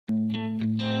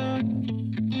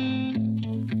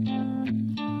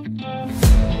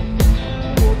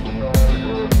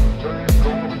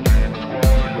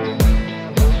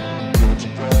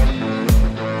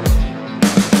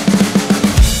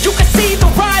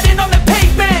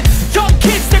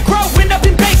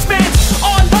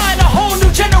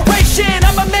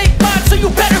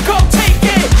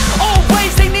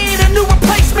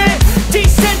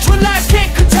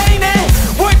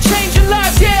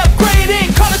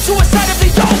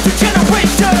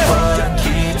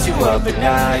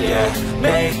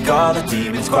make all the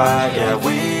demons quiet. Yeah,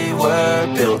 we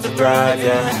were built to thrive,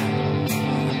 yeah.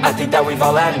 I think that we've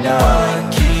all had enough.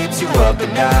 What keeps you up at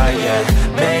night, yeah.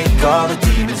 Make all the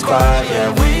demons quiet, yeah.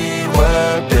 We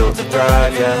were built to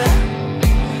thrive, yeah.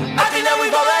 I think that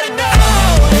we've all had enough.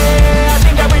 Yeah, I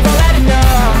think that we've all had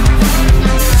enough.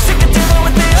 Sick of dealing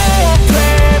with the old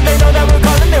plan. They know that we're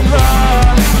calling it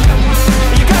wrong.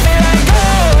 You got me like,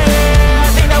 oh yeah, I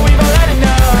think that we've all had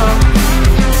enough.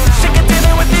 Sick of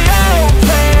dealing with the old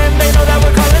plan. They know that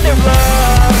we're calling it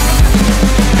wrong.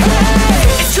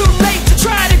 Hey, it's too late to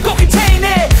try to go contain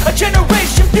it. A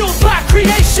generation fueled by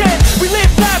creation. We live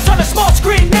lives on a small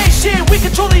screen nation. We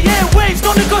control the airwaves,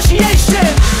 no negotiation.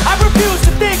 I refuse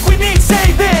to think we need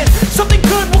saving. Something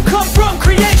good will come from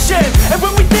creation. And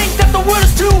when we think that the world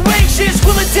is too anxious,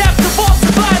 we'll adapt, evolve,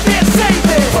 survive and save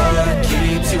it. What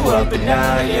keeps you up at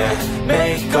night, yeah.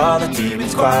 Make all the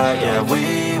demons quiet, yeah.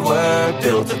 We were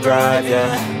built to thrive,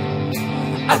 yeah.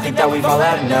 I think that we've all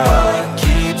had enough. What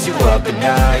keeps you up at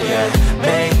night, yeah.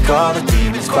 Make all the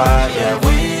demons quiet, yeah.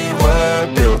 We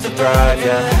were built to thrive,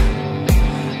 yeah.